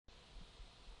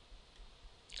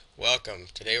Welcome.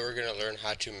 Today we're going to learn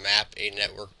how to map a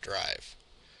network drive.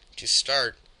 To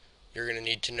start, you're going to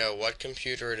need to know what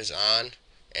computer it is on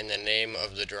and the name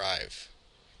of the drive.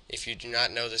 If you do not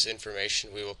know this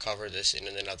information, we will cover this in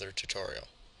another tutorial.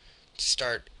 To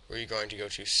start, we're going to go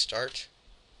to Start,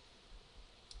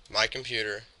 My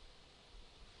Computer,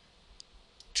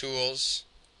 Tools,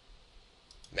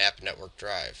 Map Network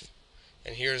Drive.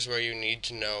 And here's where you need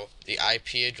to know the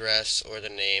IP address or the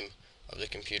name of the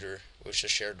computer which the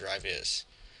shared drive is.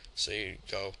 So you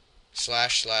go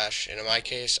 // and in my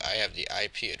case I have the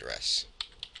IP address.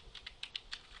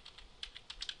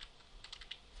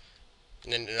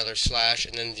 And then another /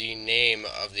 and then the name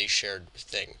of the shared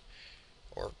thing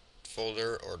or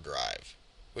folder or drive,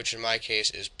 which in my case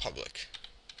is public.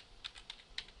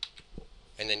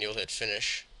 And then you'll hit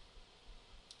finish.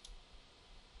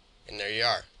 And there you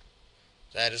are.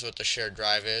 That is what the shared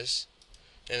drive is.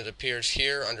 And it appears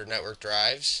here under network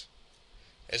drives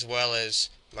as well as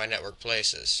my network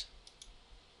places.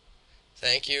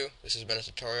 Thank you. This has been a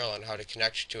tutorial on how to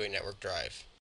connect to a network drive.